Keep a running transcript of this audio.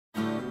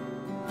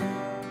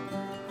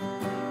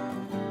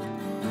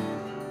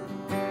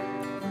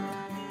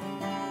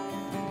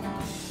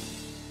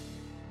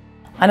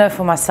I know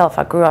for myself,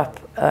 I grew up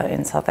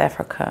in South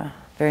Africa,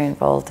 very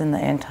involved in the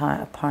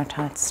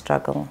anti-apartheid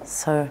struggle.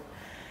 So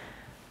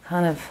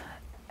kind of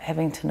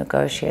having to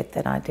negotiate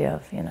that idea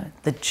of, you know,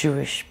 the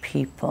Jewish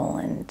people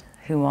and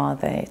who are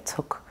they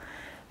took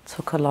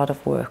a lot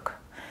of work.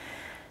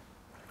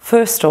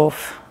 First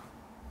off,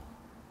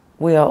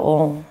 we are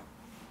all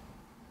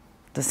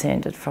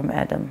descended from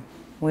Adam.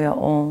 We are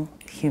all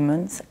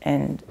humans,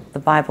 and the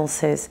Bible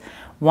says,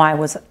 why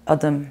was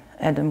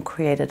Adam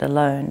created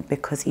alone?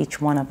 Because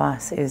each one of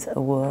us is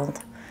a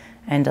world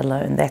and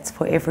alone. That's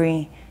for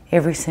every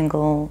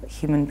single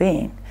human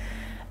being.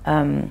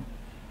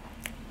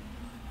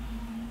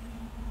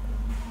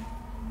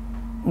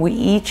 We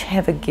each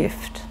have a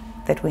gift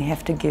that we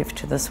have to give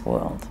to this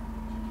world.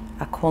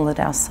 I call it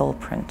our soul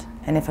print.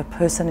 And if a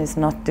person is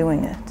not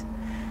doing it,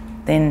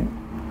 then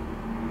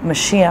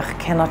Mashiach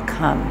cannot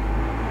come.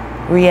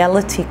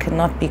 Reality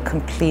cannot be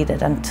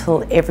completed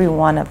until every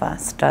one of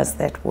us does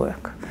that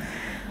work.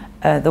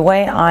 The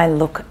way I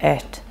look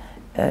at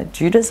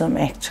Judaism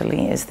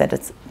actually is that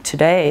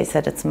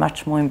it's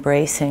much more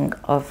embracing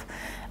of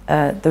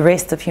the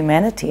rest of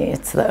humanity.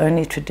 It's the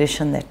only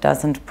tradition that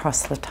doesn't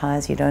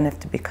proselytize. You don't have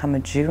to become a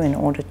Jew in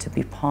order to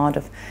be part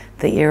of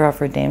the era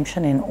of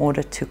redemption, in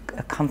order to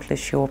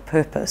accomplish your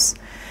purpose.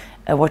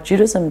 What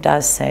Judaism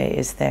does say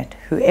is that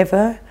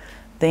whoever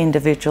the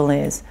individual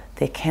is,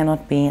 there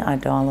cannot be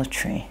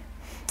idolatry.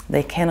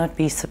 They cannot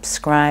be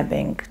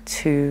subscribing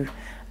to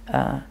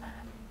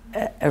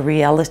a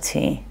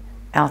reality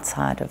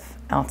outside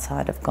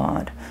of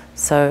God.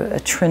 So a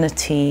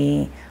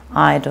Trinity,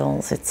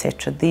 idols,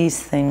 etc.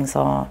 These things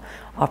are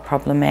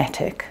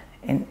problematic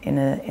in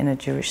a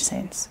Jewish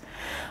sense.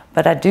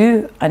 But I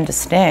do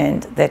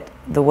understand that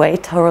the way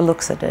Torah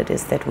looks at it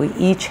is that we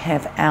each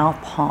have our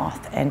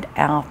path and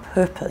our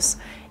purpose.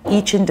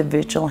 Each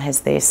individual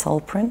has their soul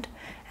print,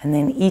 and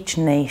then each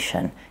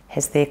nation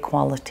has their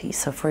quality.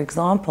 So for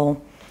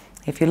example,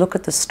 if you look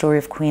at the story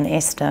of Queen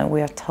Esther,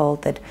 we are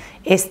told that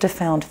Esther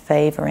found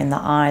favor in the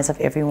eyes of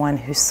everyone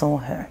who saw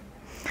her.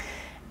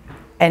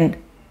 And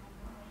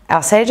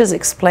our sages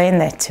explain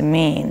that to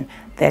mean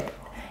that,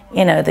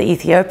 you know, the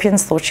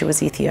Ethiopians thought she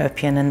was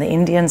Ethiopian and the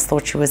Indians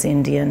thought she was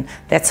Indian.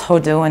 That's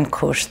Hodo and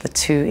Kush, the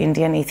two,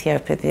 India and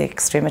Ethiopia, the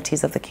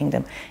extremities of the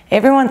kingdom.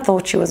 Everyone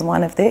thought she was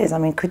one of theirs. I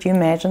mean, could you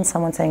imagine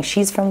someone saying,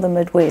 she's from the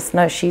Midwest,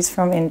 no, she's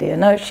from India,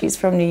 no, she's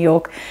from New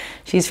York,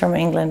 she's from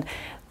England.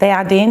 They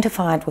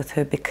identified with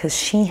her because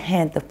she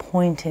had the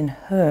point in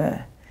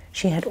her.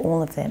 She had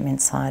all of them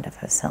inside of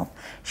herself.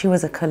 She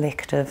was a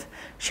collective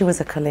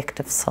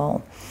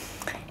soul.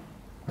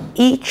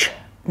 Each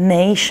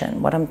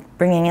nation, what I'm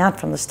bringing out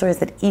from the story is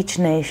that each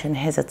nation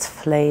has its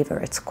flavor,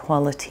 its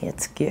quality,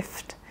 its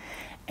gift.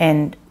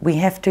 And we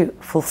have to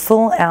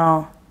fulfill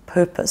our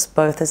purpose,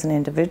 both as an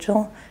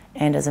individual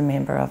and as a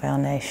member of our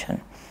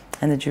nation.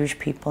 And the Jewish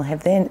people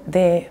have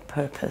their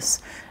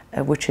purpose,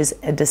 which is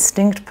a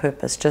distinct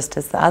purpose, just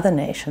as the other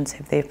nations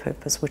have their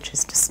purpose, which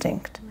is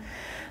distinct.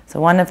 So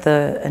one of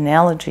the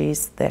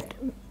analogies that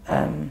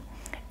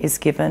is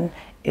given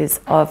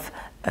is of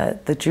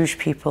the Jewish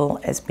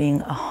people as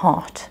being a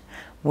heart,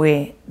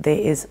 where there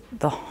is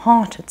the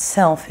heart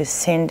itself is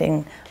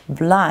sending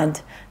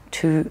blood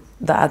to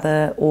the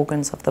other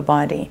organs of the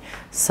body.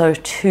 So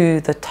too,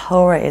 the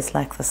Torah is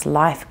like this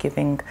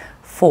life-giving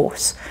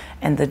force,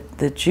 and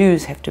the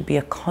Jews have to be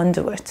a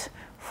conduit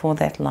for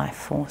that life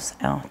force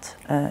out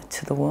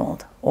to the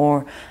world,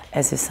 or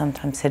as is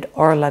sometimes said,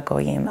 or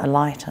lagoyim, a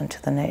light unto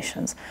the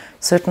nations.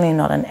 Certainly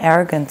not an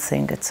arrogant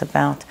thing. It's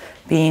about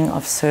being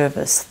of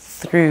service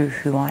through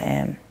who I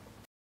am.